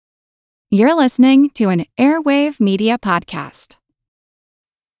You're listening to an Airwave Media Podcast.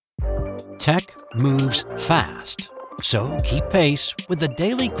 Tech moves fast, so keep pace with the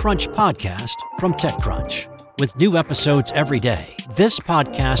Daily Crunch podcast from TechCrunch. With new episodes every day, this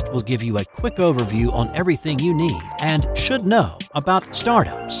podcast will give you a quick overview on everything you need and should know about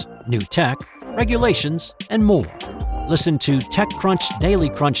startups, new tech, regulations, and more. Listen to TechCrunch Daily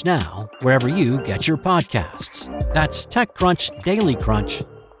Crunch now, wherever you get your podcasts. That's TechCrunch Daily Crunch,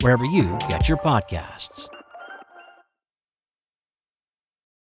 wherever you get your podcasts.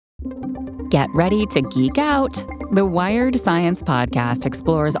 Get ready to geek out. The Wired Science Podcast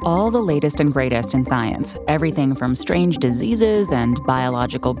explores all the latest and greatest in science. Everything from strange diseases and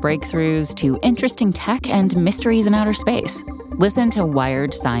biological breakthroughs to interesting tech and mysteries in outer space. Listen to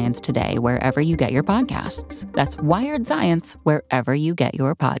Wired Science today wherever you get your podcasts. That's Wired Science wherever you get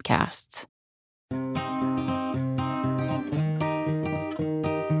your podcasts.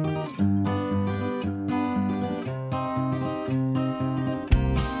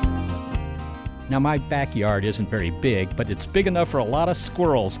 Now, my backyard isn't very big, but it's big enough for a lot of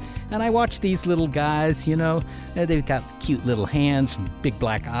squirrels. And I watch these little guys, they've got cute little hands and big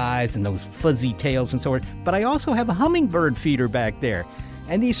black eyes and those fuzzy tails and so on. But I also have a hummingbird feeder back there.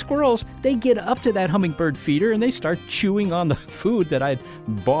 And these squirrels, they get up to that hummingbird feeder and they start chewing on the food that I'd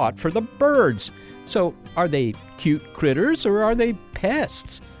bought for the birds. So are they cute critters or are they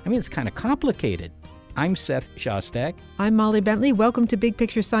pests? I mean, it's kind of complicated. I'm Seth Shostak. I'm Molly Bentley. Welcome to Big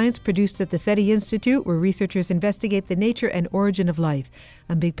Picture Science, produced at the SETI Institute, where researchers investigate the nature and origin of life.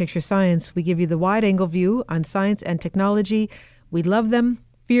 On Big Picture Science, we give you the wide-angle view on science and technology. We love them,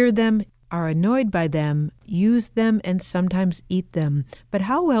 fear them, are annoyed by them, use them, and sometimes eat them. But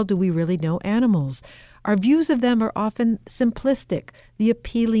how well do we really know animals? Our views of them are often simplistic: the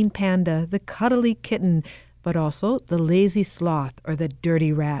appealing panda, the cuddly kitten, but also the lazy sloth or the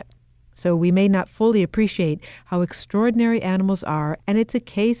dirty rat. So we may not fully appreciate how extraordinary animals are, and it's a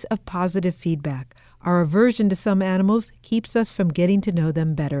case of positive feedback. Our aversion to some animals keeps us from getting to know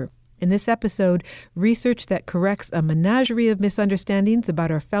them better. In this episode, research that corrects a menagerie of misunderstandings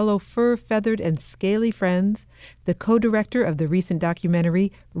about our fellow fur, feathered, and scaly friends, the co-director of the recent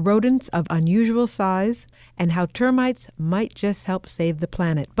documentary Rodents of Unusual Size, and how termites might just help save the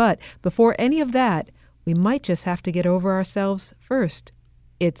planet. But before any of that, we might just have to get over ourselves first.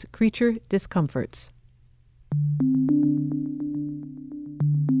 It's Creature Discomforts.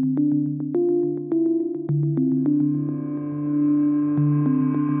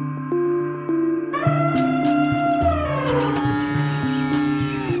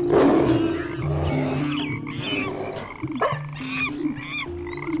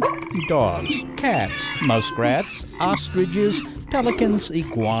 Dogs, cats, muskrats, ostriches, pelicans,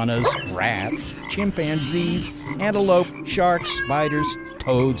 iguanas, rats, chimpanzees, antelope, sharks, spiders,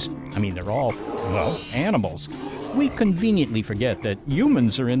 toads. I mean, they're all, animals. We conveniently forget that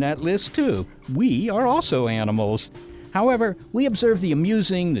humans are in that list, too. We are also animals. However, we observe the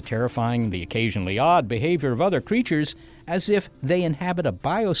amusing, the terrifying, the occasionally odd behavior of other creatures as if they inhabit a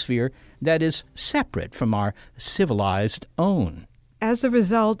biosphere that is separate from our civilized own. As a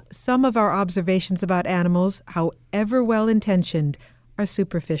result, some of our observations about animals, however well-intentioned, are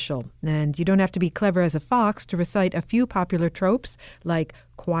superficial. And you don't have to be clever as a fox to recite a few popular tropes like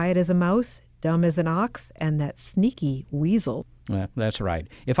quiet as a mouse, dumb as an ox, and that sneaky weasel. Well, that's right.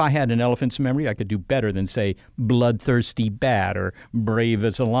 If I had an elephant's memory, I could do better than say bloodthirsty bat or brave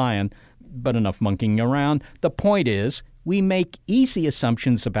as a lion. But enough monkeying around. The point is, we make easy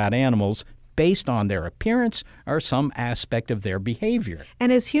assumptions about animals based on their appearance or some aspect of their behavior.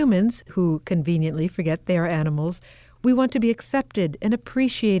 And as humans, who conveniently forget they are animals, we want to be accepted and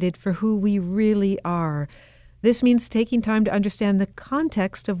appreciated for who we really are. This means taking time to understand the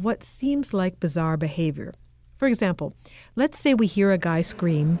context of what seems like bizarre behavior. For example, let's say we hear a guy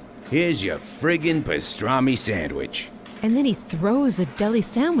scream, "Here's your friggin' pastrami sandwich." And then he throws a deli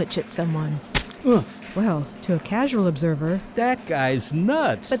sandwich at someone. Well, to a casual observer, that guy's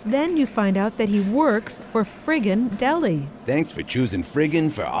nuts. But then you find out that he works for friggin' deli. Thanks for choosing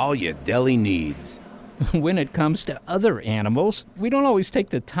friggin' for all your deli needs. When it comes to other animals, we don't always take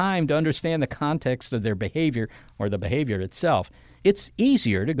the time to understand the context of their behavior or the behavior itself. It's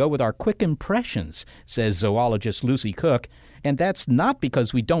easier to go with our quick impressions, says zoologist Lucy Cooke, and that's not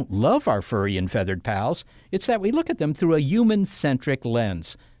because we don't love our furry and feathered pals. It's that we look at them through a human-centric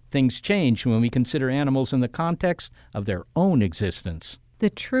lens. Things change when we consider animals in the context of their own existence. The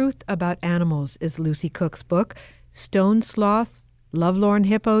Truth About Animals is Lucy Cooke's book. Stone sloths, Lovelorn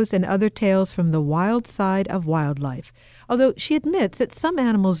hippos, and other tales from the wild side of wildlife. Although she admits that some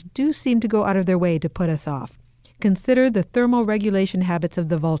animals do seem to go out of their way to put us off. Consider the thermoregulation habits of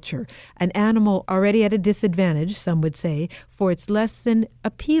the vulture, an animal already at a disadvantage, some would say, for its less than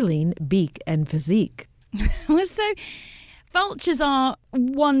appealing beak and physique. So vultures are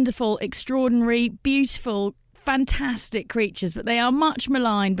wonderful, extraordinary, beautiful, fantastic creatures, but they are much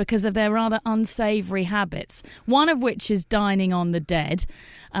maligned because of their rather unsavoury habits, one of which is dining on the dead,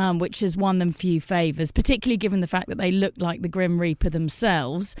 which has won them few favours, particularly given the fact that they look like the Grim Reaper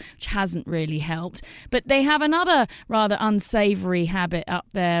themselves, which hasn't really helped. But they have another rather unsavoury habit up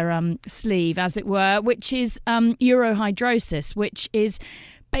their sleeve, as it were, which is urohydrosis, which is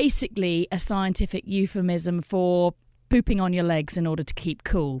basically a scientific euphemism for pooping on your legs in order to keep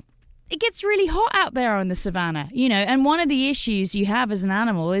cool. It gets really hot out there on the savannah, and one of the issues you have as an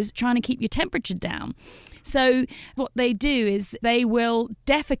animal is trying to keep your temperature down. So what they do is they will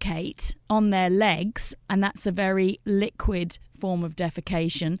defecate on their legs, and that's a very liquid form of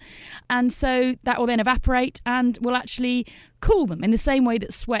defecation. And so that will then evaporate and will actually cool them in the same way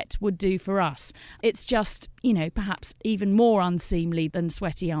that sweat would do for us. It's just, perhaps even more unseemly than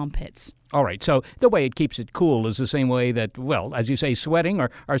sweaty armpits. All right, so the way it keeps it cool is the same way that, well, as you say, sweating or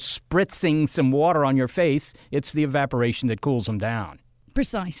spritzing some water on your face, it's the evaporation that cools them down.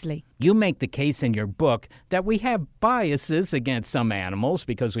 Precisely. You make the case in your book that we have biases against some animals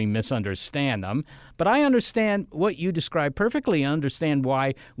because we misunderstand them, but I understand what you describe perfectly. I understand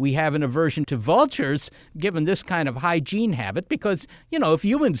why we have an aversion to vultures, given this kind of hygiene habit, because, if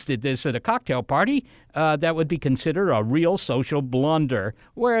humans did this at a cocktail party, that would be considered a real social blunder,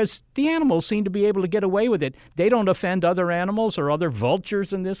 whereas the animals seem to be able to get away with it. They don't offend other animals or other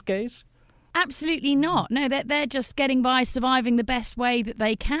vultures in this case. Absolutely not. No, they're just getting by, surviving the best way that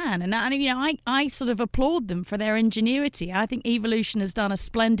they can. And I sort of applaud them for their ingenuity. I think evolution has done a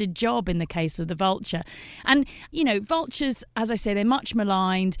splendid job in the case of the vulture. And, vultures, as I say, they're much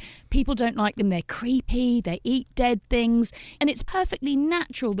maligned. People don't like them. They're creepy. They eat dead things. And it's perfectly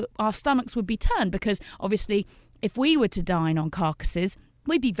natural that our stomachs would be turned because, obviously, if we were to dine on carcasses,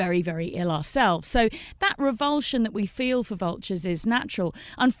 we'd be very, very ill ourselves. So that revulsion that we feel for vultures is natural.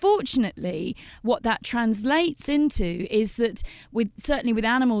 Unfortunately, what that translates into is that certainly with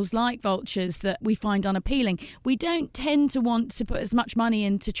animals like vultures that we find unappealing, we don't tend to want to put as much money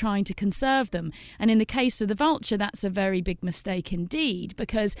into trying to conserve them. And in the case of the vulture, that's a very big mistake indeed,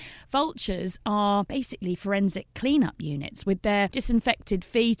 because vultures are basically forensic cleanup units with their disinfected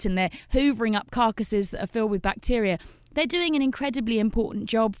feet and they're hoovering up carcasses that are filled with bacteria. They're doing an incredibly important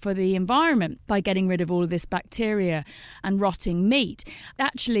job for the environment by getting rid of all of this bacteria and rotting meat.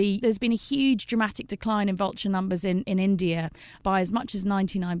 Actually, there's been a huge dramatic decline in vulture numbers in India by as much as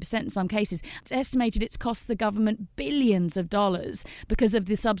 99% in some cases. It's estimated it's cost the government billions of dollars because of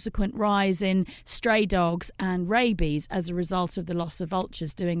the subsequent rise in stray dogs and rabies as a result of the loss of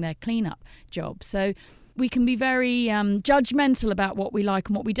vultures doing their cleanup job. So we can be very judgmental about what we like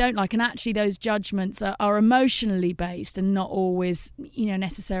and what we don't like, and actually those judgments are emotionally based and not always,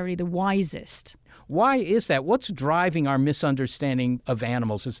 necessarily the wisest. Why is that? What's driving our misunderstanding of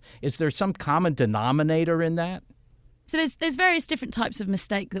animals? Is there some common denominator in that? So there's various different types of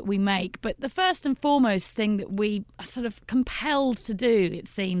mistake that we make, but the first and foremost thing that we are sort of compelled to do, it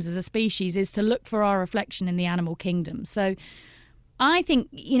seems, as a species, is to look for our reflection in the animal kingdom. So I think,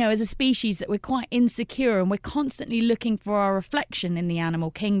 as a species that we're quite insecure and we're constantly looking for our reflection in the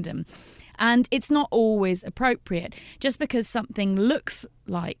animal kingdom. And it's not always appropriate. Just because something looks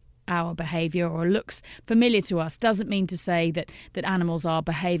like our behaviour or looks familiar to us doesn't mean to say that animals are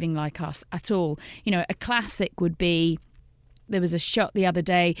behaving like us at all. A classic would be, there was a shot the other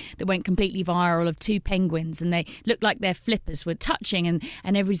day that went completely viral of two penguins and they looked like their flippers were touching and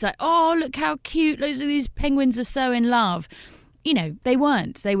everybody's like, oh, look how cute, these penguins are so in love. They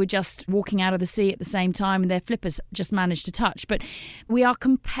weren't. They were just walking out of the sea at the same time and their flippers just managed to touch. But we are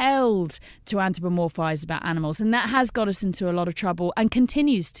compelled to anthropomorphise about animals, and that has got us into a lot of trouble and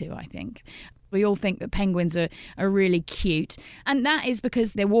continues to, I think. We all think that penguins are really cute, and that is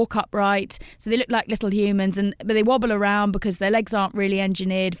because they walk upright, so they look like little humans, but they wobble around because their legs aren't really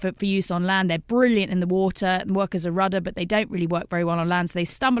engineered for use on land. They're brilliant in the water and work as a rudder, but they don't really work very well on land, so they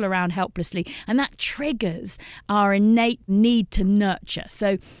stumble around helplessly, and that triggers our innate need to nurture.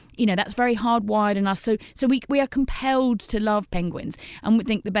 So, that's very hardwired in us. So we are compelled to love penguins, and we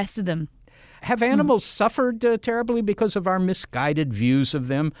think the best of them. Have animals suffered terribly because of our misguided views of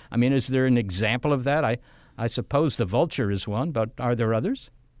them? I mean, is there an example of that? I suppose the vulture is one, but are there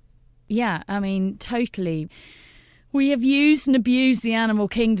others? Yeah, totally. We have used and abused the animal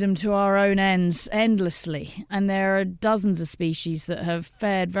kingdom to our own ends endlessly, and there are dozens of species that have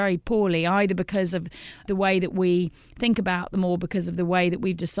fared very poorly, either because of the way that we think about them or because of the way that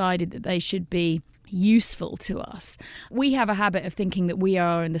we've decided that they should be useful to us. We have a habit of thinking that we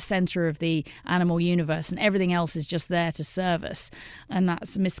are in the center of the animal universe and everything else is just there to serve us, and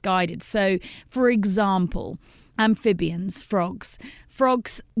that's misguided. So, for example, amphibians, frogs.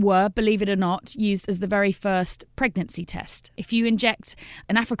 Frogs were, believe it or not, used as the very first pregnancy test. If you inject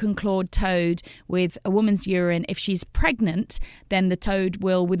an African clawed toad with a woman's urine, if she's pregnant, then the toad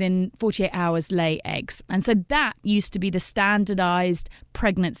will, within 48 hours, lay eggs. And so that used to be the standardized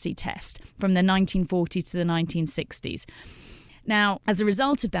pregnancy test from the 1940s to the 1960s. Now, as a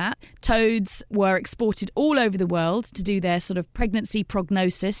result of that, toads were exported all over the world to do their sort of pregnancy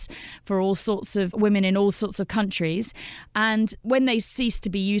prognosis for all sorts of women in all sorts of countries. And when they ceased to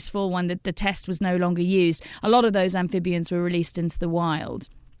be useful, when the test was no longer used, a lot of those amphibians were released into the wild.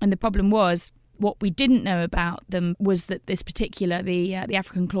 And the problem was, what we didn't know about them was that this particular, the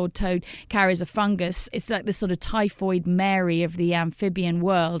African clawed toad, carries a fungus. It's like the sort of typhoid Mary of the amphibian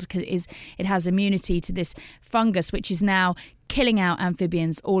world. It has immunity to this fungus, which is now killing out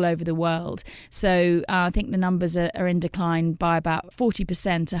amphibians all over the world. So I think the numbers are in decline by about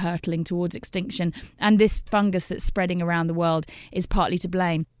 40%, are hurtling towards extinction. And this fungus that's spreading around the world is partly to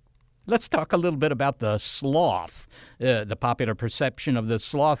blame. Let's talk a little bit about the sloth. The popular perception of the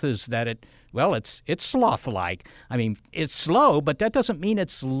sloth is that it's sloth-like. I mean, it's slow, but that doesn't mean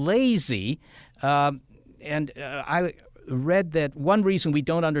it's lazy. I read that one reason we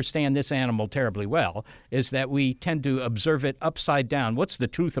don't understand this animal terribly well is that we tend to observe it upside down. What's the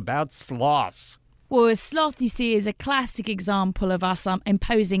truth about sloths? Well, a sloth, you see, is a classic example of us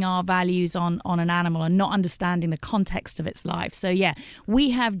imposing our values on an animal and not understanding the context of its life. So, yeah,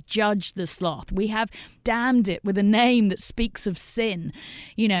 we have judged the sloth. We have damned it with a name that speaks of sin,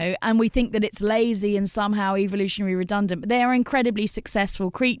 and we think that it's lazy and somehow evolutionary redundant. But they are incredibly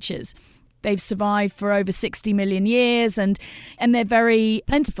successful creatures. They've survived for over 60 million years and they're very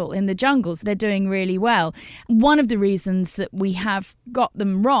plentiful in the jungles. They're doing really well. One of the reasons that we have got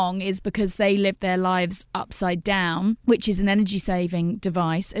them wrong is because they live their lives upside down, which is an energy-saving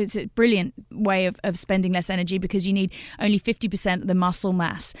device. It's a brilliant way of spending less energy because you need only 50% of the muscle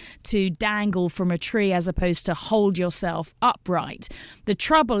mass to dangle from a tree as opposed to hold yourself upright. The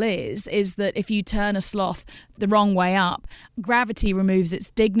trouble is that if you turn a sloth the wrong way up, gravity removes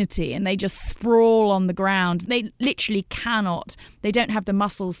its dignity and they just sprawl on the ground. They literally cannot. They don't have the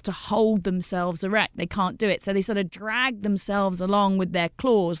muscles to hold themselves erect. They can't do it. So they sort of drag themselves along with their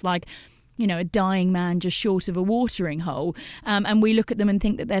claws like, a dying man just short of a watering hole. And we look at them and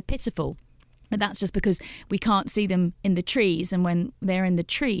think that they're pitiful. But that's just because we can't see them in the trees. And when they're in the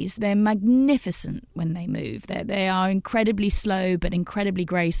trees, they're magnificent when they move. They are incredibly slow, but incredibly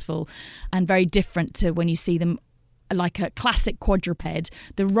graceful and very different to when you see them like a classic quadruped,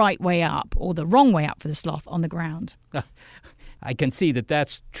 the right way up or the wrong way up for the sloth on the ground. I can see that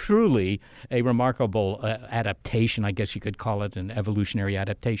that's truly a remarkable adaptation. I guess you could call it an evolutionary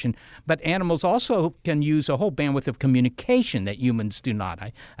adaptation. But animals also can use a whole bandwidth of communication that humans do not.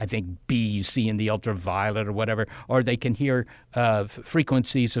 I think bees see in the ultraviolet or whatever, or they can hear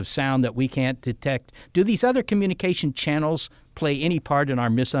frequencies of sound that we can't detect. Do these other communication channels play any part in our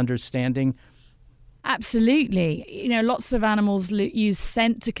misunderstanding? Absolutely. Lots of animals use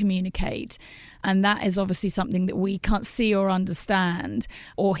scent to communicate. And that is obviously something that we can't see or understand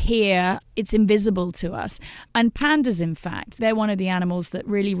or hear. It's invisible to us. And pandas, in fact, they're one of the animals that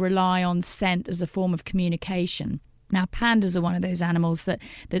really rely on scent as a form of communication. Now, pandas are one of those animals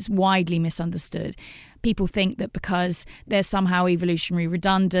that's widely misunderstood. People think that because they're somehow evolutionary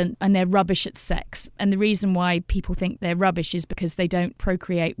redundant and they're rubbish at sex. And the reason why people think they're rubbish is because they don't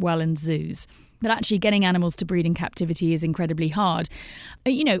procreate well in zoos. But actually getting animals to breed in captivity is incredibly hard.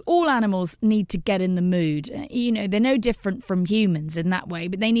 All animals need to get in the mood. They're no different from humans in that way,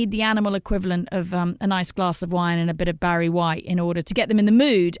 but they need the animal equivalent of a nice glass of wine and a bit of Barry White in order to get them in the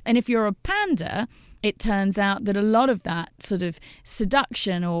mood. And if you're a panda, it turns out that a lot of that sort of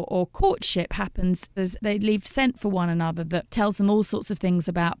seduction or courtship happens as they leave scent for one another that tells them all sorts of things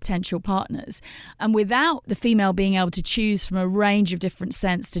about potential partners. And without the female being able to choose from a range of different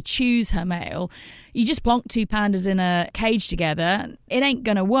scents to choose her male, you just plonk two pandas in a cage together, it ain't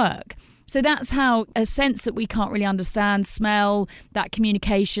going to work. So that's how a sense that we can't really understand, smell, that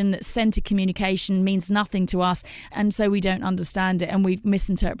communication, that scented communication means nothing to us. And so we don't understand it and we've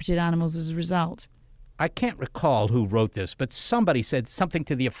misinterpreted animals as a result. I can't recall who wrote this, but somebody said something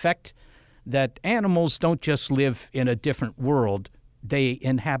to the effect that animals don't just live in a different world, they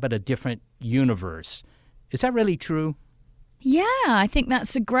inhabit a different universe. Is that really true? Yeah, I think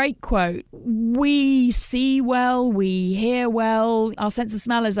that's a great quote. We see well, we hear well, our sense of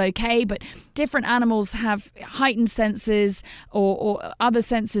smell is okay, but different animals have heightened senses or other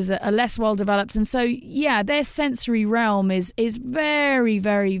senses are less well developed. And so, yeah, their sensory realm is very,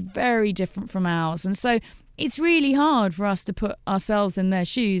 very, very different from ours. And so it's really hard for us to put ourselves in their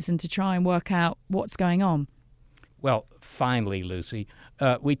shoes and to try and work out what's going on. Well, finally, Lucy,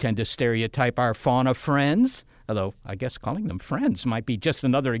 we tend to stereotype our fauna friends, although I guess calling them friends might be just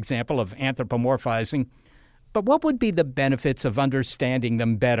another example of anthropomorphizing. But what would be the benefits of understanding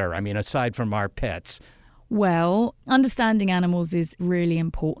them better? I mean, aside from our pets? Well, understanding animals is really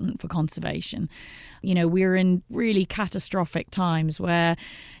important for conservation. You know, we're in really catastrophic times where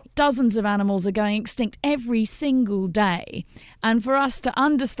dozens of animals are going extinct every single day. And for us to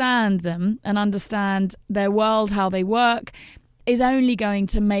understand them and understand their world, how they work, is only going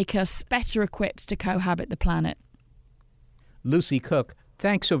to make us better equipped to cohabit the planet. Lucy Cooke,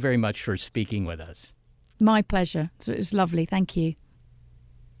 thanks so very much for speaking with us. My pleasure. It was lovely. Thank you.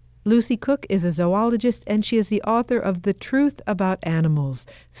 Lucy Cooke is a zoologist, and she is the author of The Truth About Animals,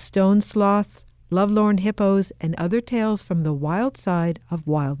 Stone Sloths, Lovelorn Hippos, and Other Tales from the Wild Side of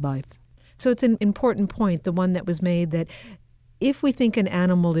Wildlife. So it's an important point, the one that was made, that if we think an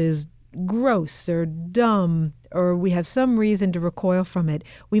animal is gross or dumb, or we have some reason to recoil from it,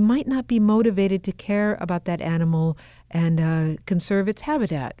 we might not be motivated to care about that animal and conserve its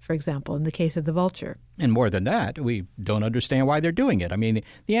habitat, for example, in the case of the vulture. And more than that, we don't understand why they're doing it. I mean,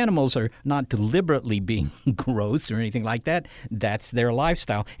 the animals are not deliberately being gross or anything like that. That's their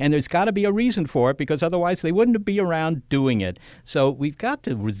lifestyle. And there's got to be a reason for it, because otherwise they wouldn't be around doing it. So we've got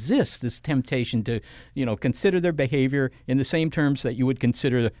to resist this temptation to, consider their behavior in the same terms that you would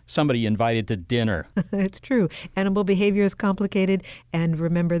consider somebody invited to dinner. It's true. Animal behavior is complicated, and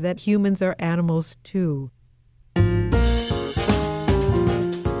remember that humans are animals too.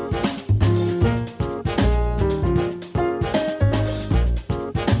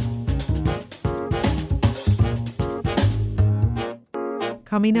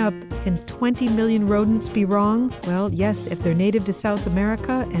 Coming up, can 20 million rodents be wrong? Well, yes, if they're native to South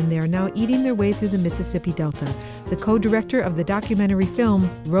America and they are now eating their way through the Mississippi Delta. The co-director of the documentary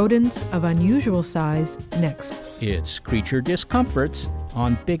film Rodents of Unusual Size, next. It's Creature Discomforts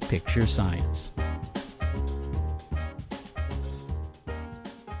on Big Picture Science.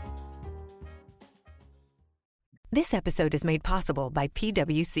 This episode is made possible by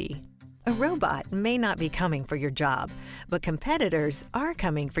PwC. A robot may not be coming for your job, but competitors are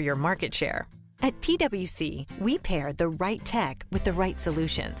coming for your market share. At PwC, we pair the right tech with the right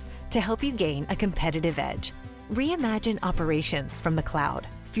solutions to help you gain a competitive edge. Reimagine operations from the cloud,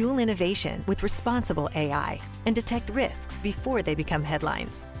 fuel innovation with responsible AI, and detect risks before they become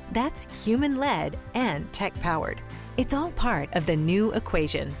headlines. That's human-led and tech-powered. It's all part of The New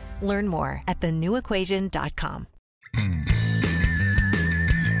Equation. Learn more at thenewequation.com.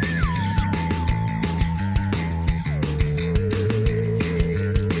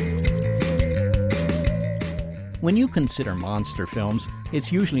 When you consider monster films,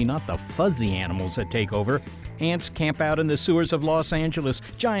 it's usually not the fuzzy animals that take over. Ants camp out in the sewers of Los Angeles,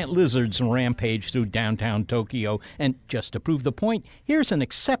 giant lizards rampage through downtown Tokyo, and just to prove the point, here's an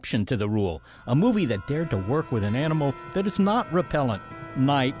exception to the rule, a movie that dared to work with an animal that is not repellent,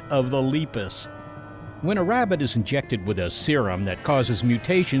 Night of the Lepus. When a rabbit is injected with a serum that causes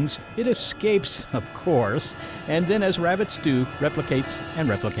mutations, it escapes, of course, and then as rabbits do, replicates, and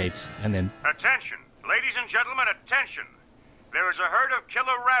then... Attention! Ladies and gentlemen, attention! There is a herd of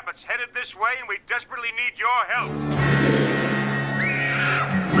killer rabbits headed this way, and we desperately need your help.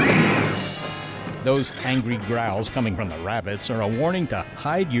 Those angry growls coming from the rabbits are a warning to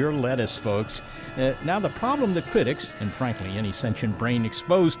hide your lettuce, folks. Now, the problem the critics, and frankly any sentient brain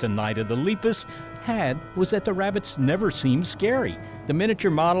exposed to Night of the Lepus, had was that the rabbits never seemed scary. The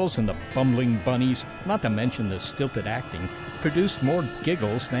miniature models and the bumbling bunnies, not to mention the stilted acting, produced more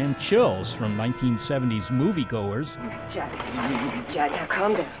giggles than chills from 1970s moviegoers. Judd, now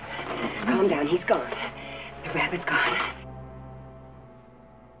calm down. Calm down, he's gone. The rabbit's gone.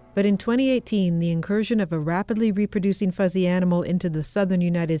 But in 2018, the incursion of a rapidly reproducing fuzzy animal into the southern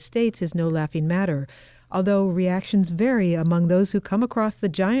United States is no laughing matter, although reactions vary among those who come across the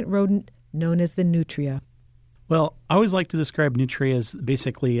giant rodent known as the nutria. Well, I always like to describe nutria as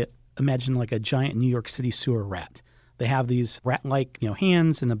basically, imagine like a giant New York City sewer rat. They have these rat-like,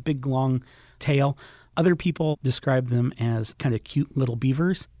 hands and a big, long tail. Other people describe them as kind of cute little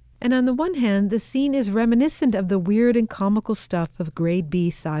beavers. And on the one hand, the scene is reminiscent of the weird and comical stuff of grade B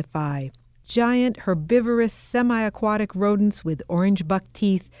sci-fi. Giant, herbivorous, semi-aquatic rodents with orange buck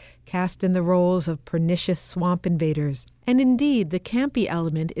teeth cast in the roles of pernicious swamp invaders. And indeed, the campy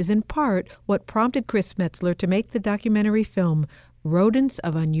element is in part what prompted Chris Metzler to make the documentary film Rodents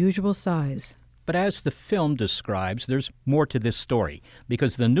of Unusual Size. But as the film describes, there's more to this story,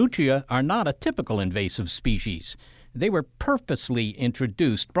 because the nutria are not a typical invasive species. They were purposely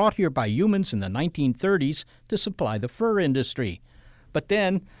introduced, brought here by humans in the 1930s to supply the fur industry. But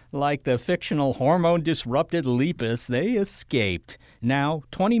then, like the fictional hormone-disrupted lepus, they escaped. Now,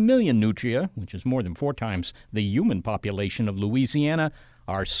 20 million nutria, which is more than 4 times the human population of Louisiana,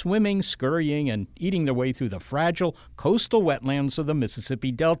 are swimming, scurrying, and eating their way through the fragile coastal wetlands of the Mississippi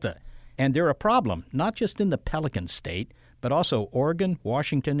Delta. And they're a problem, not just in the Pelican State, but also Oregon,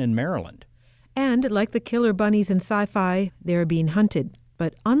 Washington, and Maryland. And like the killer bunnies in sci-fi, they are being hunted.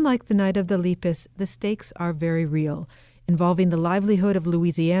 But unlike the night of the lepus, the stakes are very real, involving the livelihood of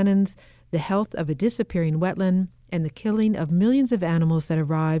Louisianans, the health of a disappearing wetland, and the killing of millions of animals that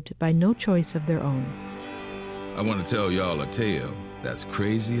arrived by no choice of their own. I want to tell y'all a tale that's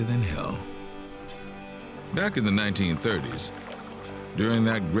crazier than hell. Back in the 1930s, during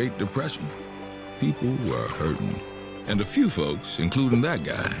that Great Depression, people were hurting. And a few folks, including that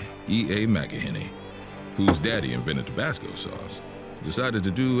guy, E.A. McEhenny, whose daddy invented Tabasco sauce, decided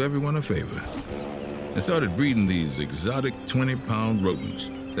to do everyone a favor and started breeding these exotic 20-pound rodents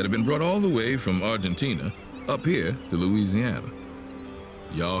that have been brought all the way from Argentina up here to Louisiana.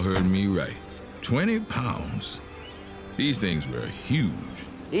 Y'all heard me right. 20 pounds. These things were huge.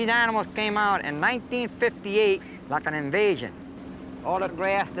 These animals came out in 1958 like an invasion. All the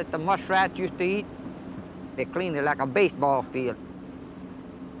grass that the muskrats used to eat, they cleaned it like a baseball field.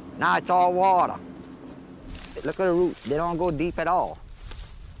 Now it's all water. Look at the roots. They don't go deep at all.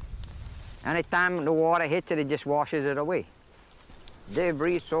 Anytime the water hits it, it just washes it away. They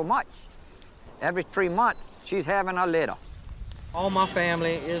breed so much. Every 3 months, she's having a litter. All my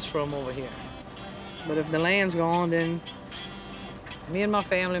family is from over here. But if the land's gone, then me and my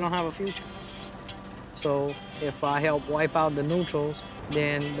family don't have a future. So if I help wipe out the neutrals,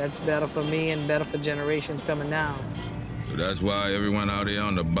 then that's better for me and better for generations coming down. So that's why everyone out here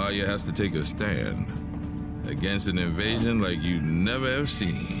on the bayou has to take a stand against an invasion like you never have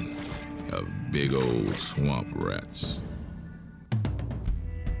seen of big old swamp rats.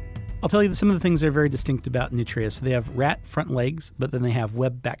 I'll tell you some of the things that are very distinct about nutria. So they have rat front legs, but then they have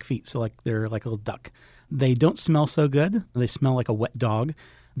webbed back feet, so like they're like a little duck. They don't smell so good. They smell like a wet dog.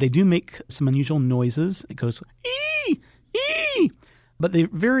 They do make some unusual noises. It goes, ee, ee. But they're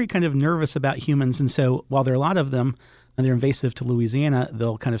very kind of nervous about humans. And so while there are a lot of them and they're invasive to Louisiana,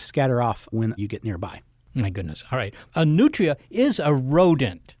 they'll kind of scatter off when you get nearby. My goodness. All right. A nutria is a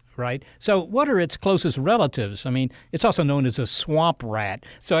rodent, right? So what are its closest relatives? I mean, it's also known as a swamp rat.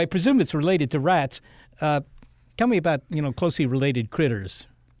 So I presume it's related to rats. Tell me about, closely related critters.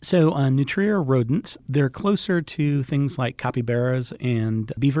 So nutria are rodents. They're closer to things like capybaras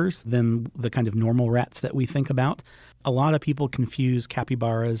and beavers than the kind of normal rats that we think about. A lot of people confuse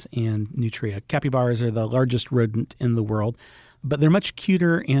capybaras and nutria. Capybaras are the largest rodent in the world, but they're much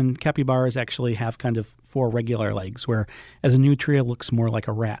cuter, and capybaras actually have kind of 4 regular legs, whereas a nutria looks more like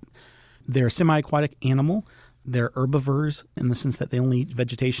a rat. They're a semi-aquatic animal. They're herbivores in the sense that they only eat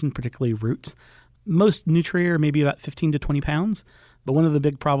vegetation, particularly roots. Most nutria are maybe about 15 to 20 pounds. But one of the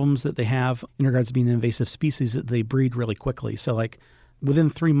big problems that they have in regards to being an invasive species is that they breed really quickly. So like within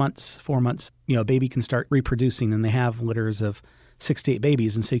 3 months, 4 months, a baby can start reproducing, and they have litters of 6 to 8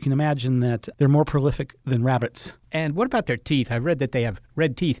 babies. And so you can imagine that they're more prolific than rabbits. And what about their teeth? I've read that they have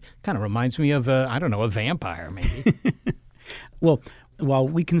red teeth. Kind of reminds me of, a vampire maybe. Well, while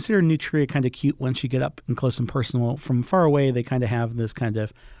we consider nutria kind of cute once you get up and close and personal, from far away they kind of have this kind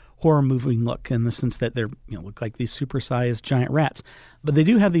of horror-moving look in the sense that they're look like these supersized giant rats. But they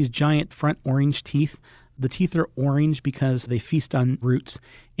do have these giant front orange teeth. The teeth are orange because they feast on roots,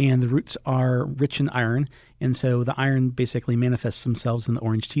 and the roots are rich in iron, and so the iron basically manifests themselves in the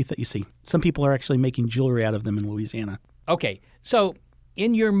orange teeth that you see. Some people are actually making jewelry out of them in Louisiana. Okay, so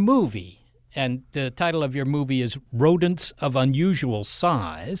in your movie, and the title of your movie is Rodents of Unusual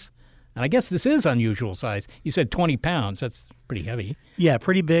Size, and I guess this is unusual size. You said 20 pounds. That's pretty heavy. Yeah,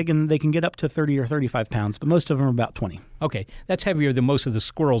 pretty big, and they can get up to 30 or 35 pounds, but most of them are about 20. Okay, that's heavier than most of the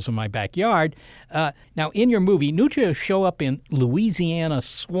squirrels in my backyard. Now, in your movie, nutria show up in Louisiana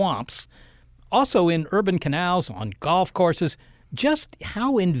swamps, also in urban canals, on golf courses. Just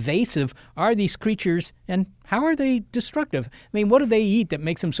how invasive are these creatures, and how are they destructive? I mean, what do they eat that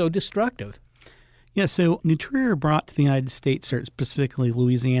makes them so destructive? Yeah, so nutria are brought to the United States, or specifically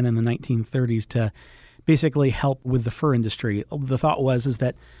Louisiana, in the 1930s to basically help with the fur industry. The thought is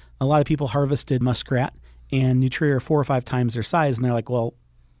that a lot of people harvested muskrat, and nutria are 4 or 5 times their size, and they're like, well,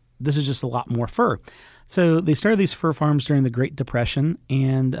 this is just a lot more fur. So they started these fur farms during the Great Depression,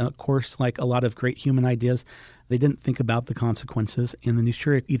 and of course, like a lot of great human ideas, they didn't think about the consequences, and the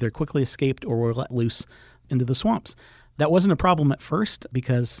nutria either quickly escaped or were let loose into the swamps. That wasn't a problem at first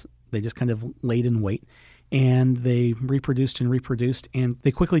because they just kind of laid in wait, and they reproduced, and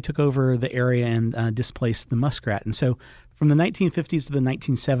they quickly took over the area and displaced the muskrat. And so from the 1950s to the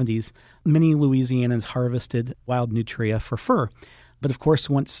 1970s, many Louisianans harvested wild nutria for fur. But of course,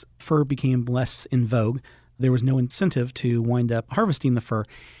 once fur became less in vogue, there was no incentive to wind up harvesting the fur.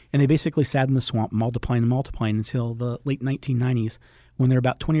 And they basically sat in the swamp, multiplying until the late 1990s, when there were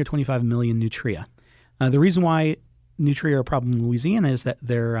about 20 or 25 million nutria. The reason why nutria are a problem in Louisiana is that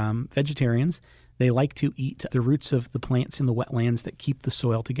they're vegetarians. They like to eat the roots of the plants in the wetlands that keep the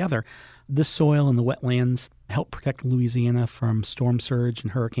soil together. This soil and the wetlands help protect Louisiana from storm surge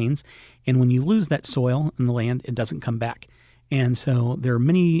and hurricanes. And when you lose that soil in the land, it doesn't come back. And so there are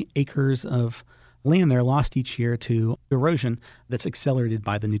many acres of land that are lost each year to erosion that's accelerated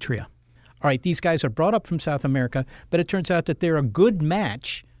by the nutria. All right, these guys are brought up from South America, but it turns out that they're a good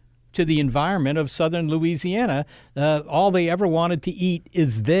match to the environment of southern Louisiana. All they ever wanted to eat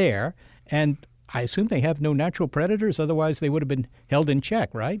is there, and I assume they have no natural predators, otherwise they would have been held in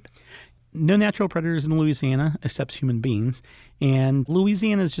check, right? No natural predators in Louisiana except human beings. And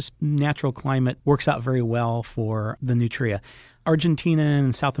Louisiana's just natural climate works out very well for the nutria. Argentina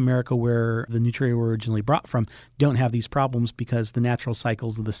and South America, where the nutria were originally brought from, don't have these problems because the natural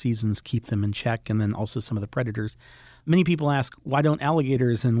cycles of the seasons keep them in check, and then also some of the predators. Many people ask, why don't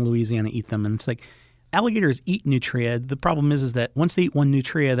alligators in Louisiana eat them? And it's like, alligators eat nutria. The problem is that once they eat one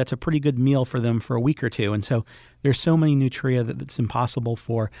nutria, that's a pretty good meal for them for a week or two. And so there's so many nutria that it's impossible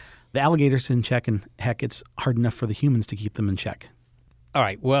for the alligators in check, and heck, it's hard enough for the humans to keep them in check. All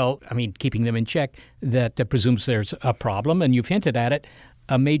right. Well, I mean, keeping them in check, that presumes there's a problem, and you've hinted at it,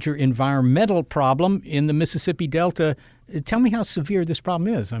 a major environmental problem in the Mississippi Delta. Tell me how severe this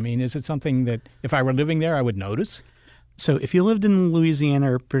problem is. I mean, is it something that if I were living there, I would notice? So if you lived in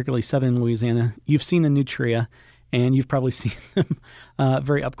Louisiana, or particularly southern Louisiana, you've seen a nutria, and you've probably seen them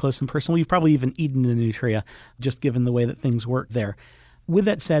very up close and personal. You've probably even eaten a nutria, just given the way that things work there. With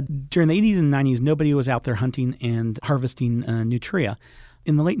that said, during the 80s and 90s, nobody was out there hunting and harvesting nutria.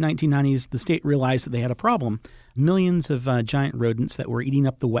 In the late 1990s, the state realized that they had a problem. Millions of giant rodents that were eating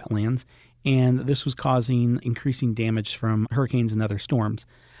up the wetlands, and this was causing increasing damage from hurricanes and other storms.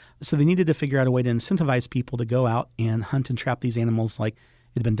 So they needed to figure out a way to incentivize people to go out and hunt and trap these animals like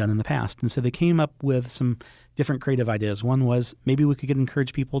it had been done in the past. And so they came up with some different creative ideas. One was maybe we could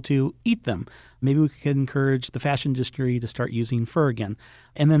encourage people to eat them. Maybe we could encourage the fashion industry to start using fur again.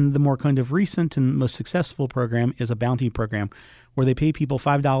 And then the more kind of recent and most successful program is a bounty program where they pay people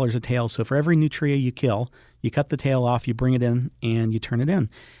 $5 a tail. So for every nutria you kill, you cut the tail off, you bring it in, and you turn it in.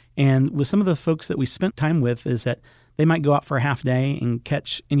 And with some of the folks that we spent time with is that they might go out for a half day and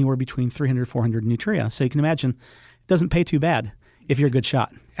catch anywhere between 300, 400 nutria. So you can imagine it doesn't pay too bad if you're a good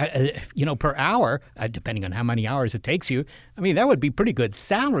shot. Per hour, depending on how many hours it takes you, I mean, that would be pretty good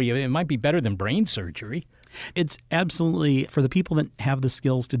salary. It might be better than brain surgery. It's absolutely, for the people that have the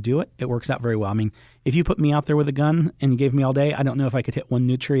skills to do it, it works out very well. I mean, if you put me out there with a gun and you gave me all day, I don't know if I could hit one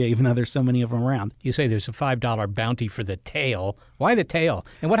nutria, even though there's so many of them around. You say there's a $5 bounty for the tail. Why the tail?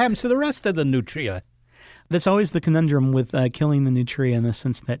 And what happens to the rest of the nutria? That's always the conundrum with killing the nutria, in the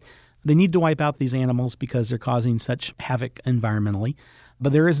sense that they need to wipe out these animals because they're causing such havoc environmentally.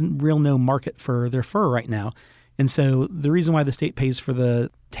 But there isn't no market for their fur right now. And so the reason why the state pays for the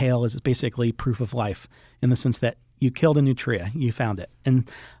tail is it's basically proof of life, in the sense that you killed a nutria, you found it. And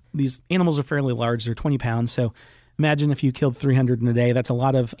these animals are fairly large. They're 20 pounds. So imagine if you killed 300 in a day. That's a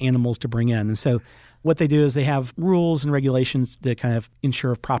lot of animals to bring in. And so what they do is they have rules and regulations to kind of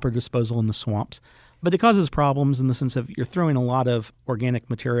ensure proper disposal in the swamps. But it causes problems in the sense of you're throwing a lot of organic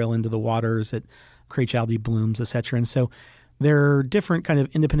material into the waters. It creates algae blooms, et cetera. And so there are different kind of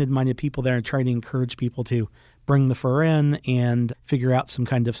independent-minded people there trying to encourage people to bring the fur in and figure out some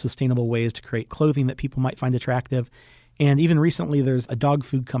kind of sustainable ways to create clothing that people might find attractive. And even recently, there's a dog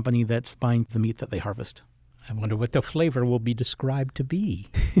food company that's buying the meat that they harvest. I wonder what the flavor will be described to be.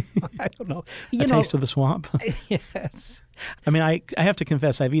 I don't know. Taste of the swamp. Yes. I mean, I have to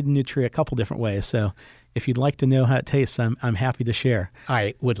confess, I've eaten nutria a couple different ways. So if you'd like to know how it tastes, I'm happy to share.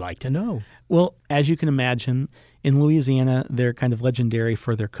 I would like to know. Well, as you can imagine, in Louisiana, they're kind of legendary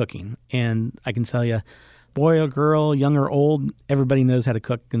for their cooking. And I can tell you, boy or girl, young or old, everybody knows how to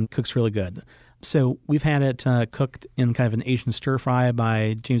cook and cooks really good. So we've had it cooked in kind of an Asian stir fry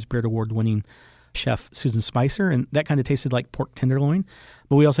by James Beard Award-winning chef Susan Spicer, and that kind of tasted like pork tenderloin.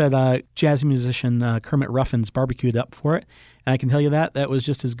 But we also had jazz musician Kermit Ruffins barbecued up for it. And I can tell you that was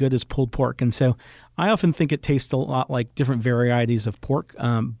just as good as pulled pork. And so I often think it tastes a lot like different varieties of pork,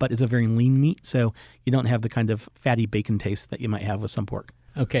 but it's a very lean meat, so you don't have the kind of fatty bacon taste that you might have with some pork.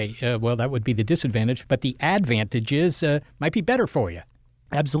 Okay, well, that would be the disadvantage, but the advantage is might be better for you.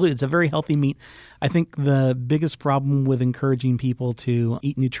 Absolutely. It's a very healthy meat. I think the biggest problem with encouraging people to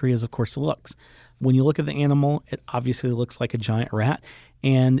eat nutria is, of course, the looks. When you look at the animal, it obviously looks like a giant rat.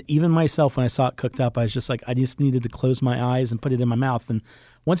 And even myself, when I saw it cooked up, I was just like, I just needed to close my eyes and put it in my mouth. And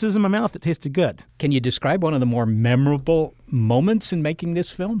once it was in my mouth, it tasted good. Can you describe one of the more memorable moments in making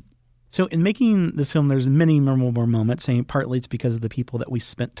this film? So in making this film, there's many memorable moments, and partly it's because of the people that we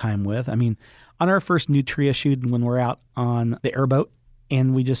spent time with. I mean, on our first nutria shoot, when we're out on the airboat,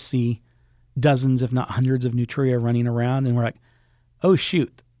 and we just see dozens, if not hundreds of nutria running around. And we're like, oh,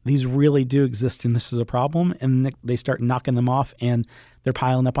 shoot, these really do exist and this is a problem. And they start knocking them off and they're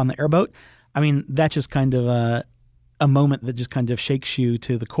piling up on the airboat. I mean, that's just kind of a moment that just kind of shakes you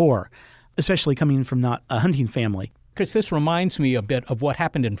to the core, especially coming from not a hunting family. Chris, this reminds me a bit of what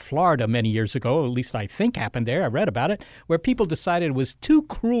happened in Florida many years ago, at least I think happened there. I read about it, where people decided it was too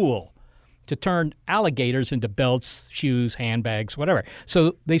cruel to turn alligators into belts, shoes, handbags, whatever.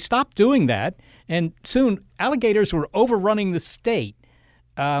 So they stopped doing that, and soon alligators were overrunning the state.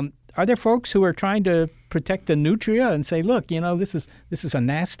 Are there folks who are trying to protect the nutria and say, look, this is a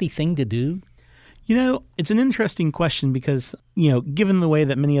nasty thing to do? It's an interesting question because, given the way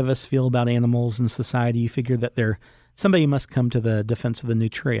that many of us feel about animals in society, you figure that somebody must come to the defense of the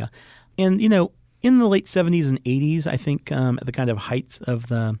nutria. And, in the late 70s and 80s, I think at the kind of heights of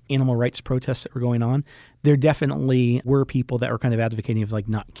the animal rights protests that were going on, there definitely were people that were kind of advocating of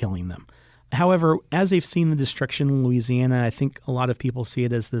not killing them. However, as they've seen the destruction in Louisiana, I think a lot of people see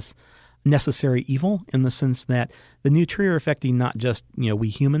it as this necessary evil in the sense that the nutria are affecting not just, we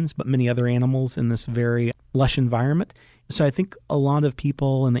humans, but many other animals in this very lush environment. So I think a lot of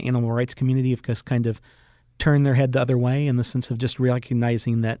people in the animal rights community have just kind of turn their head the other way in the sense of just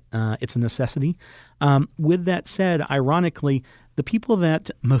recognizing that it's a necessity. With that said, ironically, the people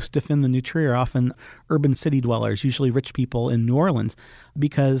that most defend the nutria are often urban city dwellers, usually rich people in New Orleans,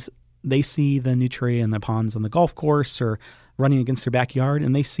 because they see the nutria in the ponds on the golf course or running against their backyard,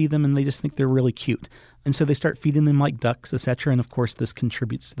 and they see them and they just think they're really cute. And so they start feeding them like ducks, etc. And of course, this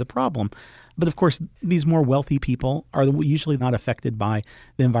contributes to the problem. But of course, these more wealthy people are usually not affected by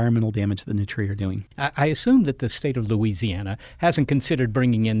the environmental damage that nutria are doing. I assume that the state of Louisiana hasn't considered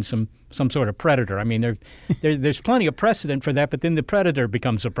bringing in some sort of predator. I mean, there's plenty of precedent for that, but then the predator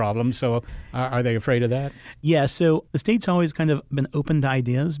becomes a problem. So are they afraid of that? Yeah, so the state's always kind of been open to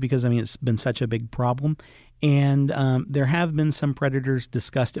ideas because, it's been such a big problem. And there have been some predators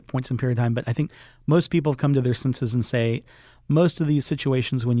discussed at points in period of time, but I think most people have come to their senses and say most of these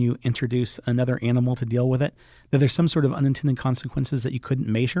situations when you introduce another animal to deal with it, that there's some sort of unintended consequences that you couldn't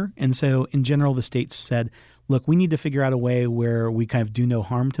measure. And so in general, the states said, look, we need to figure out a way where we kind of do no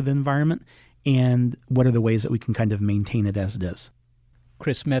harm to the environment, and what are the ways that we can kind of maintain it as it is.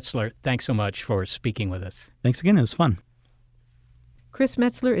 Chris Metzler, thanks so much for speaking with us. Thanks again. It was fun. Chris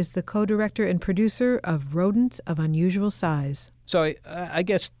Metzler is the co-director and producer of Rodents of Unusual Size. So I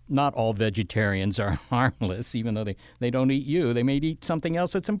guess not all vegetarians are harmless, even though they don't eat you. They may eat something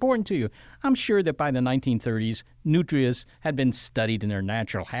else that's important to you. I'm sure that by the 1930s, nutrias had been studied in their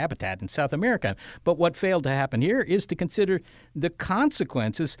natural habitat in South America. But what failed to happen here is to consider the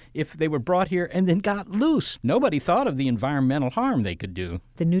consequences if they were brought here and then got loose. Nobody thought of the environmental harm they could do.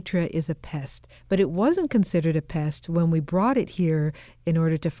 The nutria is a pest, but it wasn't considered a pest when we brought it here in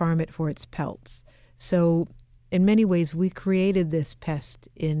order to farm it for its pelts. So in many ways, we created this pest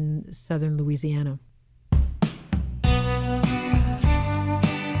in southern Louisiana.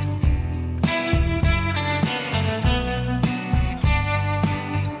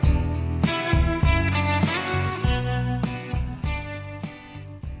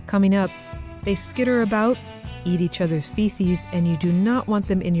 Coming up, they skitter about, eat each other's feces, and you do not want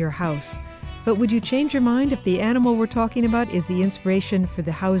them in your house. But would you change your mind if the animal we're talking about is the inspiration for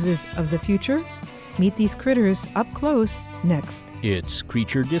the houses of the future? Meet these critters up close next. It's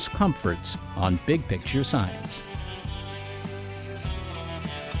Creature Discomforts on Big Picture Science.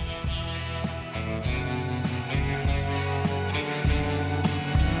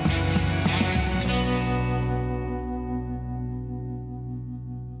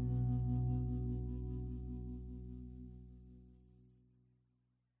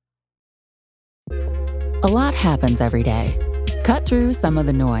 A lot happens every day. Cut through some of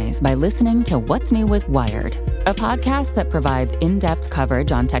the noise by listening to What's New with Wired. a podcast that provides in-depth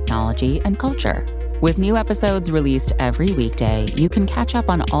coverage on technology and culture. With new episodes released every weekday, you can catch up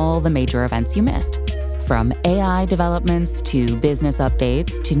on all the major events you missed. From AI developments to business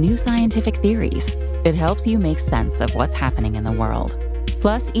updates to new scientific theories, it helps you make sense of what's happening in the world.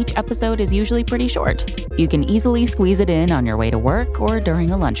 Plus, each episode is usually pretty short. You can easily squeeze it in on your way to work or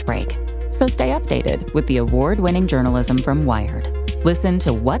during a lunch break. So stay updated with the award-winning journalism from Wired. Listen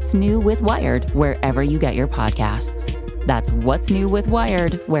to What's New with Wired wherever you get your podcasts. That's What's New with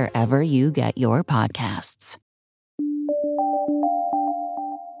Wired wherever you get your podcasts.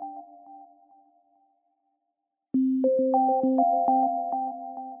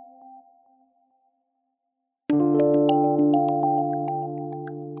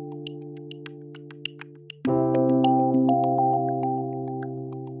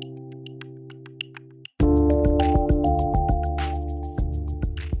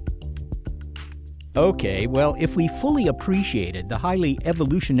 Okay, well, if we fully appreciated the highly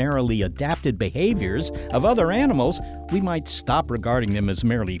evolutionarily adapted behaviors of other animals, we might stop regarding them as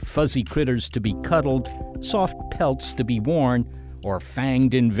merely fuzzy critters to be cuddled, soft pelts to be worn, or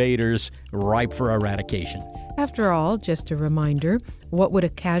fanged invaders ripe for eradication. After all, just a reminder, what would a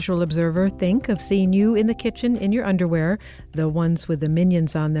casual observer think of seeing you in the kitchen in your underwear, the ones with the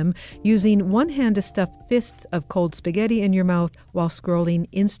minions on them, using one hand to stuff fists of cold spaghetti in your mouth while scrolling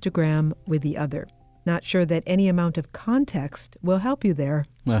Instagram with the other? Not sure that any amount of context will help you there.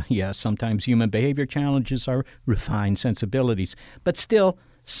 Well, yeah, sometimes human behavior challenges our refined sensibilities. But still,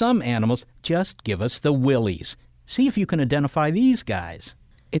 some animals just give us the willies. See if you can identify these guys.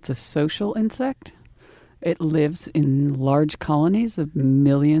 It's a social insect. It lives in large colonies of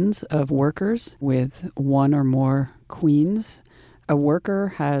millions of workers with one or more queens. A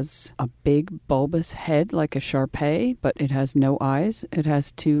worker has a big bulbous head like a Shar-Pei, but it has no eyes. It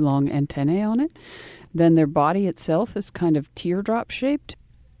has 2 long antennae on it. Then their body itself is kind of teardrop-shaped.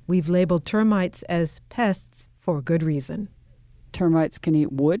 We've labeled termites as pests for good reason. Termites can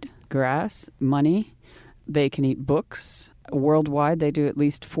eat wood, grass, money. They can eat books. Worldwide, they do at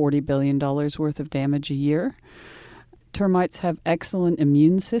least $40 billion worth of damage a year. Termites have excellent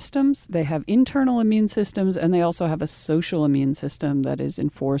immune systems. They have internal immune systems, and they also have a social immune system that is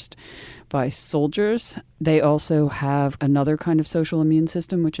enforced by soldiers. They also have another kind of social immune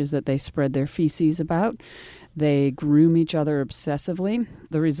system, which is that they spread their feces about. They groom each other obsessively.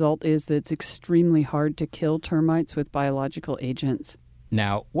 The result is that it's extremely hard to kill termites with biological agents.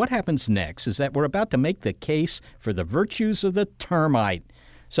 Now, what happens next is that we're about to make the case for the virtues of the termite.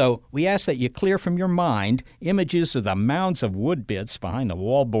 So we ask that you clear from your mind images of the mounds of wood bits behind the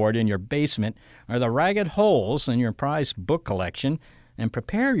wallboard in your basement or the ragged holes in your prized book collection, and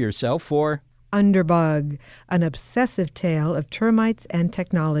prepare yourself for Underbug, an obsessive tale of termites and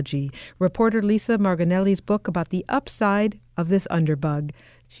technology. Reporter Lisa Margonelli's book about the upside of this underbug.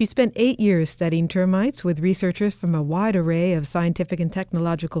 She spent 8 years studying termites with researchers from a wide array of scientific and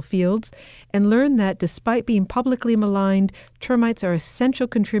technological fields, and learned that despite being publicly maligned, termites are essential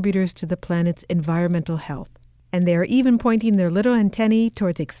contributors to the planet's environmental health. And they are even pointing their little antennae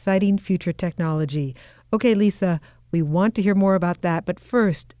towards exciting future technology. Okay, Lisa, we want to hear more about that, but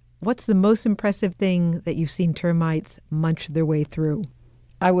first, what's the most impressive thing that you've seen termites munch their way through?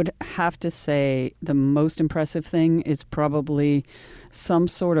 I would have to say the most impressive thing is probably some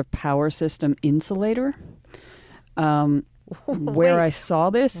sort of power system insulator. Where I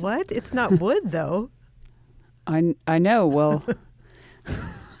saw this. What? It's not wood, though. I know. Well,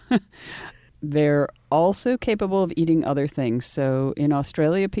 they're also capable of eating other things. So in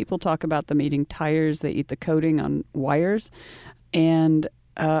Australia, people talk about them eating tires. They eat the coating on wires. And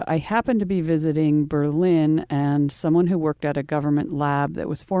I happened to be visiting Berlin, and someone who worked at a government lab that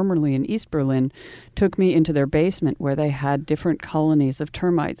was formerly in East Berlin took me into their basement where they had different colonies of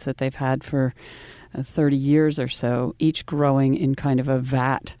termites that they've had for 30 years or so, each growing in kind of a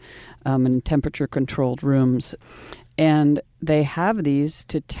vat in temperature-controlled rooms. And they have these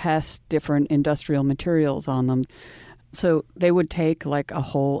to test different industrial materials on them. So they would take like a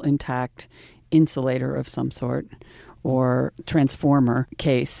whole intact insulator of some sort or transformer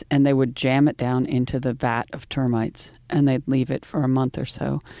case, and they would jam it down into the vat of termites, and they'd leave it for a month or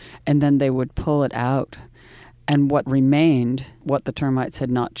so, and then they would pull it out. And what remained, what the termites had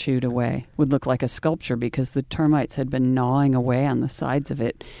not chewed away, would look like a sculpture because the termites had been gnawing away on the sides of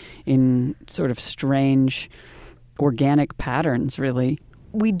it in sort of strange organic patterns, really.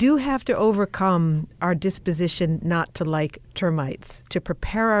 We do have to overcome our disposition not to like termites, to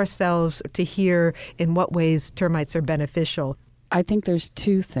prepare ourselves to hear in what ways termites are beneficial. I think there's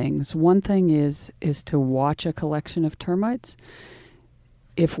two things. One thing is to watch a collection of termites.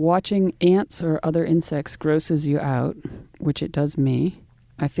 if watching ants or other insects grosses you out, which it does me,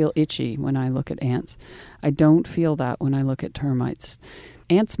 I feel itchy when I look at ants. I don't feel that when I look at termites.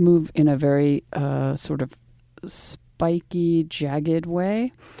 Ants move in a very sort of spiky, jagged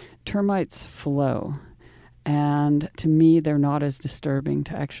way. Termites flow. And to me, they're not as disturbing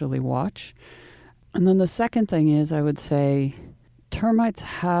to actually watch. And then the second thing is, I would say, termites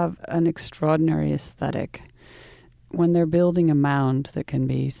have an extraordinary aesthetic. When they're building a mound that can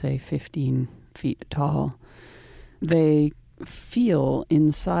be, say, 15 feet tall, they feel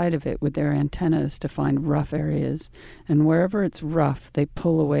inside of it with their antennas to find rough areas. And wherever it's rough, they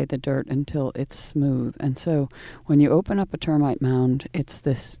pull away the dirt until it's smooth. And so when you open up a termite mound, it's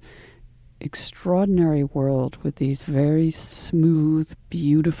this extraordinary world with these very smooth,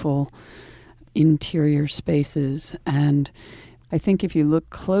 beautiful interior spaces. And I think if you look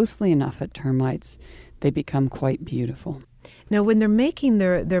closely enough at termites, they become quite beautiful. Now, when they're making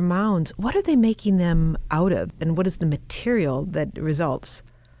their mounds, what are they making them out of? And what is the material that results?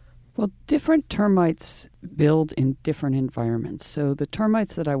 Well, different termites build in different environments. So the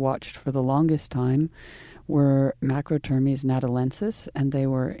termites that I watched for the longest time were Macrotermes natalensis, and they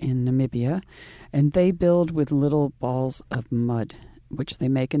were in Namibia. And they build with little balls of mud, which they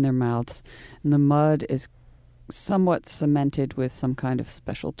make in their mouths. And the mud is somewhat cemented with some kind of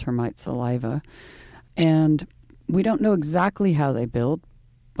special termite saliva. And we don't know exactly how they build,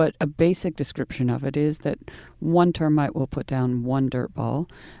 but a basic description of it is that one termite will put down one dirt ball,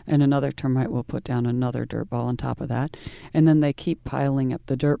 and another termite will put down another dirt ball on top of that. And then they keep piling up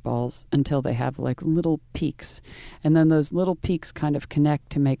the dirt balls until they have like little peaks. And then those little peaks kind of connect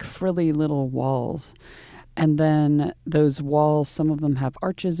to make frilly little walls. And then those walls, some of them have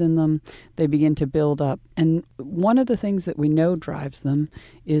arches in them. They begin to build up. And one of the things that we know drives them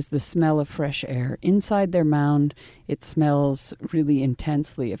is the smell of fresh air. Inside their mound, it smells really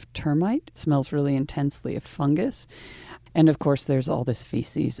intensely of termite. It smells really intensely of fungus. And of course, there's all this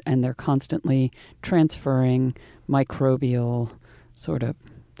feces, and they're constantly transferring microbial sort of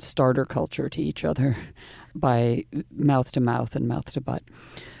starter culture to each other by mouth to mouth and mouth to butt.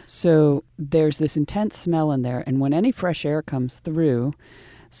 So there's this intense smell in there, and when any fresh air comes through,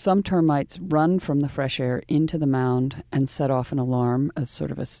 some termites run from the fresh air into the mound and set off an alarm, as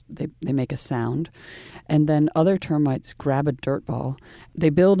sort of they make a sound. And then other termites grab a dirt ball. They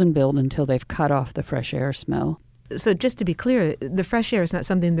build and build until they've cut off the fresh air smell. So just to be clear, the fresh air is not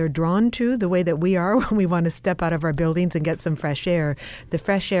something they're drawn to the way that we are when we want to step out of our buildings and get some fresh air. The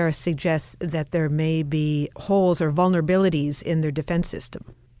fresh air suggests that there may be holes or vulnerabilities in their defense system.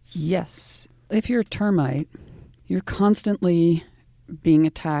 Yes. If you're a termite, you're constantly being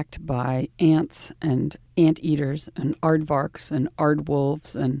attacked by ants and anteaters and aardvarks and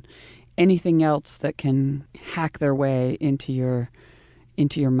aardwolves and anything else that can hack their way into your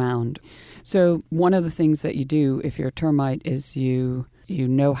mound. So one of the things that you do if you're a termite is you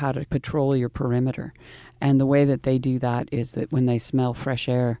know how to patrol your perimeter. And the way that they do that is that when they smell fresh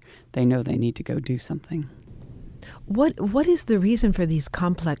air, they know they need to go do something. What is the reason for these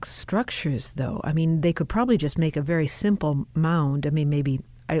complex structures, though? I mean, they could probably just make a very simple mound. I mean, maybe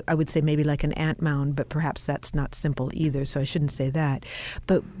I would say maybe like an ant mound, but perhaps that's not simple either, so I shouldn't say that.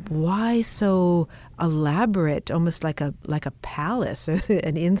 But why so elaborate, almost like a palace,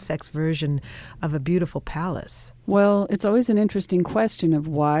 an insect's version of a beautiful palace? Well, it's always an interesting question of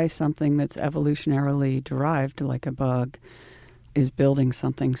why something that's evolutionarily derived, like a bug, is building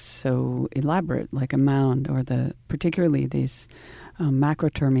something so elaborate like a mound, or particularly these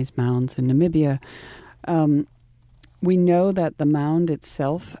Macrotermes mounds in Namibia. We know that the mound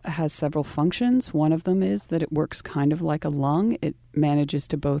itself has several functions. One of them is that it works kind of like a lung. It manages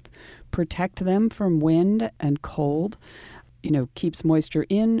to both protect them from wind and cold, keeps moisture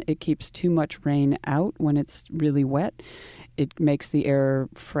in. It keeps too much rain out when it's really wet. It makes the air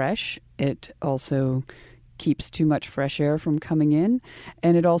fresh. It also keeps too much fresh air from coming in,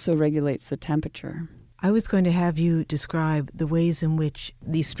 and it also regulates the temperature. I was going to have you describe the ways in which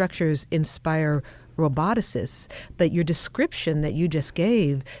these structures inspire roboticists, but your description that you just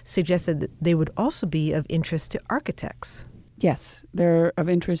gave suggested that they would also be of interest to architects. Yes, they're of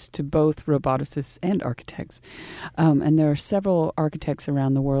interest to both roboticists and architects. And there are several architects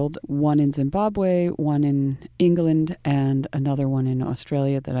around the world, one in Zimbabwe, one in England, and another one in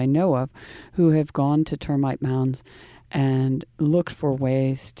Australia that I know of, who have gone to termite mounds and looked for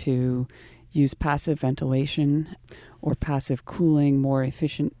ways to use passive ventilation or passive cooling, more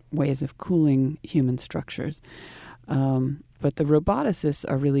efficient ways of cooling human structures. But the roboticists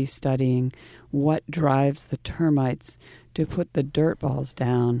are really studying what drives the termites to put the dirt balls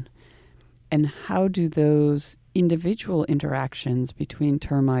down, and how do those individual interactions between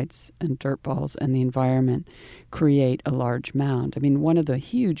termites and dirt balls and the environment create a large mound. I mean, one of the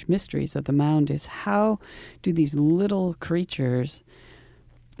huge mysteries of the mound is how do these little creatures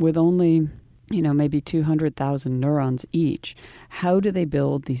with only, maybe 200,000 neurons each, how do they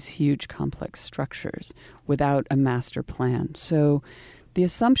build these huge complex structures without a master plan? So the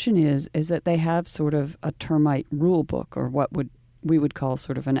assumption is that they have sort of a termite rule book, or what we would call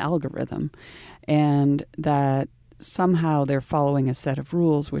sort of an algorithm, and that somehow they're following a set of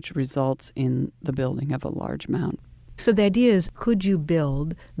rules which results in the building of a large mound. So the idea is, could you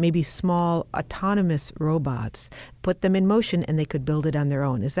build maybe small autonomous robots, put them in motion, and they could build it on their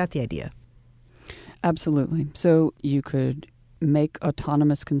own? Is that the idea? Absolutely. So you could make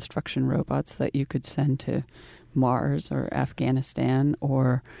autonomous construction robots that you could send to Mars or Afghanistan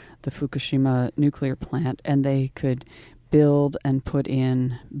or the Fukushima nuclear plant, and they could build and put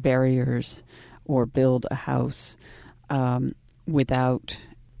in barriers or build a house without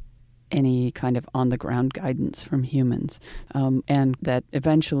any kind of on-the-ground guidance from humans. And that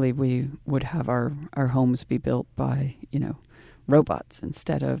eventually we would have our homes be built by, robots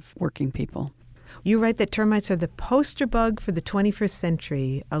instead of working people. You write that termites are the poster bug for the 21st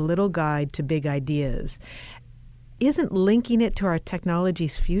century, a little guide to big ideas. Isn't linking it to our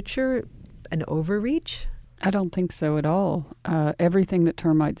technology's future an overreach? I don't think so at all. Everything that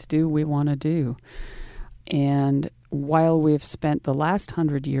termites do, we want to do. And while we've spent the last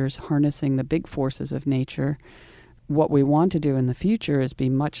 100 years harnessing the big forces of nature, what we want to do in the future is be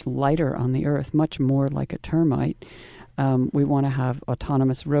much lighter on the earth, much more like a termite. We want to have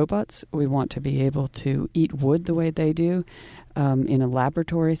autonomous robots. We want to be able to eat wood the way they do. In a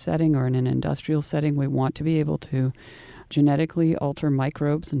laboratory setting or in an industrial setting, we want to be able to genetically alter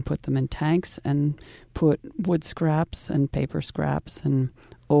microbes and put them in tanks and put wood scraps and paper scraps and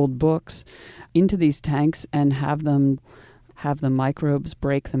old books into these tanks and have the microbes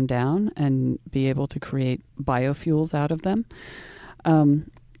break them down and be able to create biofuels out of them.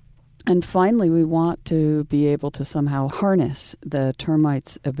 And finally, we want to be able to somehow harness the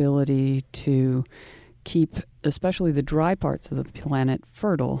termites' ability to keep, especially the dry parts of the planet,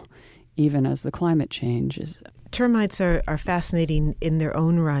 fertile, even as the climate changes. Termites are fascinating in their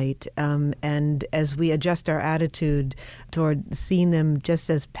own right, and as we adjust our attitude toward seeing them just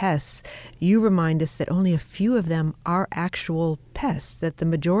as pests, you remind us that only a few of them are actual pests, that the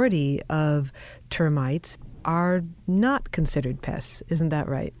majority of termites are not considered pests. Isn't that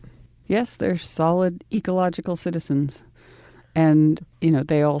right? Yes, they're solid ecological citizens. And,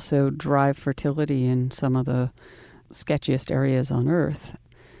 they also drive fertility in some of the sketchiest areas on Earth.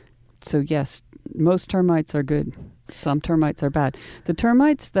 So, yes, most termites are good. Some termites are bad. The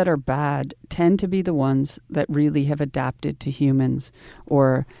termites that are bad tend to be the ones that really have adapted to humans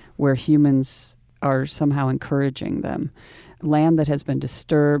or where humans are somehow encouraging them. Land that has been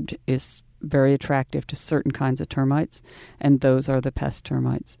disturbed is very attractive to certain kinds of termites, and those are the pest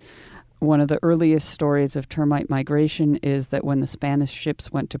termites. One of the earliest stories of termite migration is that when the Spanish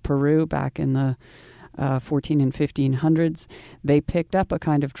ships went to Peru back in the 14 and 1500s, they picked up a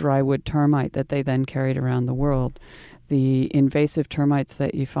kind of drywood termite that they then carried around the world. The invasive termites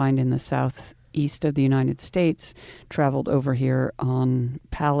that you find in the southeast of the United States traveled over here on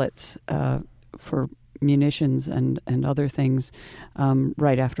pallets for munitions and other things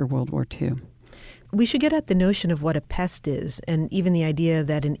right after World War II. We should get at the notion of what a pest is, and even the idea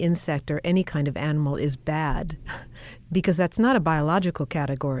that an insect or any kind of animal is bad, because that's not a biological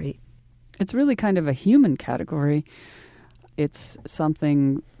category. It's really kind of a human category. It's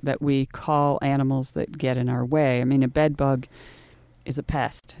something that we call animals that get in our way. I mean, a bedbug is a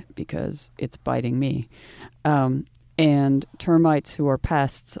pest because it's biting me. And termites who are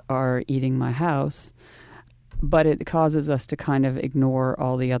pests are eating my house, but it causes us to kind of ignore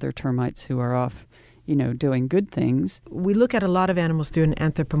all the other termites who are off, doing good things. We look at a lot of animals through an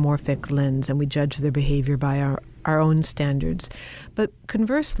anthropomorphic lens, and we judge their behavior by our own standards. But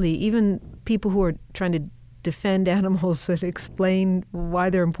conversely, even people who are trying to defend animals and explain why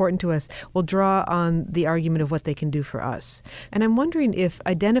they're important to us will draw on the argument of what they can do for us. And I'm wondering if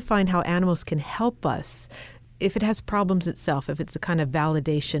identifying how animals can help us, if it has problems itself, if it's a kind of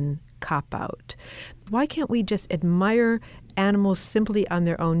validation cop-out, why can't we just admire animals simply on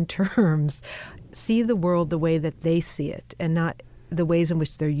their own terms, see the world the way that they see it, and not the ways in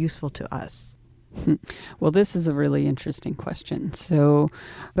which they're useful to us? Well, this is a really interesting question.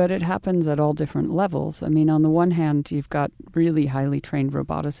 But it happens at all different levels. I mean, on the one hand, you've got really highly trained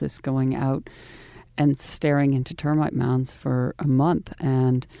roboticists going out and staring into termite mounds for a month,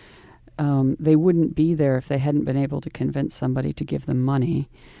 and they wouldn't be there if they hadn't been able to convince somebody to give them money.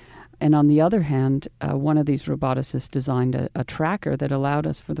 And on the other hand, one of these roboticists designed a tracker that allowed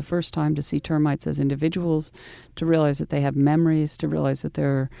us for the first time to see termites as individuals, to realize that they have memories, to realize that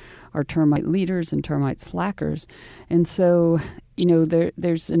there are termite leaders and termite slackers. And so,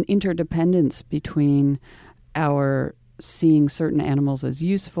 there's an interdependence between our seeing certain animals as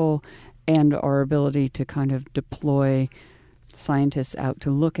useful and our ability to kind of deploy scientists out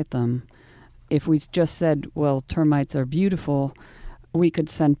to look at them. If we just said, well, termites are beautiful, we could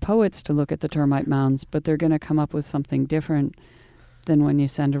send poets to look at the termite mounds, but they're going to come up with something different than when you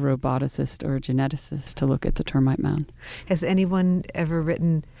send a roboticist or a geneticist to look at the termite mound. Has anyone ever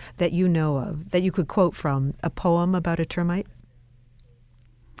written, that you know of, that you could quote from, a poem about a termite?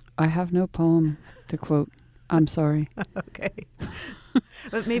 I have no poem to quote. I'm sorry. Okay.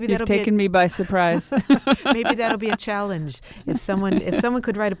 But maybe You've taken me by surprise. Maybe that'll be a challenge. If someone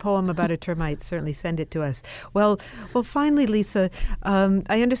could write a poem about a termite, certainly send it to us. Well, finally, Lisa,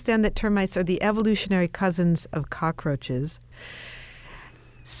 I understand that termites are the evolutionary cousins of cockroaches.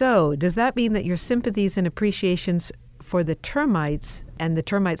 So, does that mean that your sympathies and appreciations for the termites and the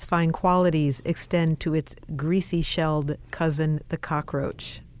termite's fine qualities extend to its greasy-shelled cousin, the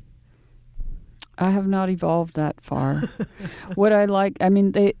cockroach? I have not evolved that far. What I like,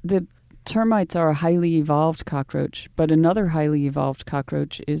 the termites are a highly evolved cockroach, but another highly evolved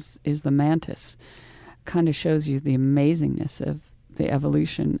cockroach is the mantis. Kind of shows you the amazingness of the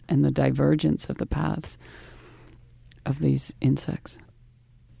evolution and the divergence of the paths of these insects.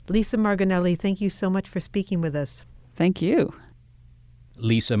 Lisa Margonelli, thank you so much for speaking with us. Thank you.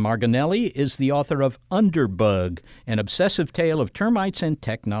 Lisa Margonelli is the author of Underbug, an obsessive tale of termites and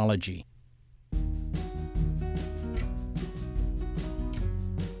technology.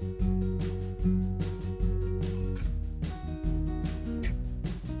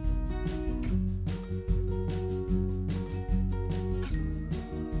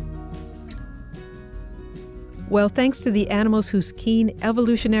 Well, thanks to the animals whose keen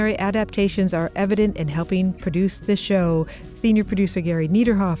evolutionary adaptations are evident in helping produce this show, Senior Producer Gary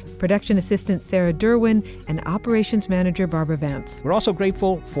Niederhoff, Production Assistant Sarah Derwin, and Operations Manager Barbara Vance. We're also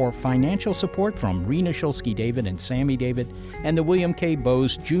grateful for financial support from Rena Shulsky-David and Sammy David and the William K.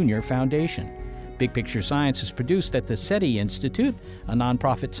 Bowes Jr. Foundation. Big Picture Science is produced at the SETI Institute, a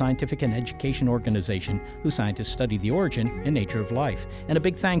nonprofit scientific and education organization whose scientists study the origin and nature of life. And a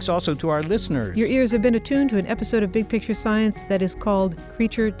big thanks also to our listeners. Your ears have been attuned to an episode of Big Picture Science that is called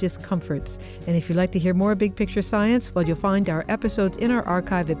Creature Discomforts. And if you'd like to hear more Big Picture Science, well, you'll find our episodes in our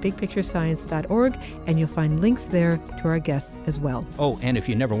archive at bigpicturescience.org, and you'll find links there to our guests as well. Oh, and if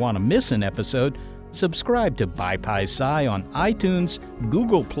you never want to miss an episode, subscribe to Bye Pie Sci on iTunes,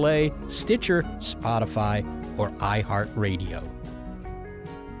 Google Play, Stitcher, Spotify, or iHeartRadio.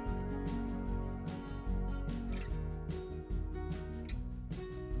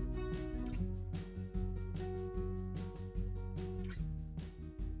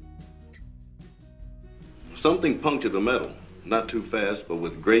 Something punctured the metal, not too fast, but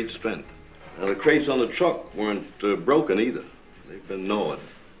with great strength. Now, the crates on the truck weren't broken either. They've been gnawed.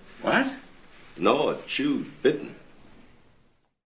 What? Gnawed, chewed, bitten.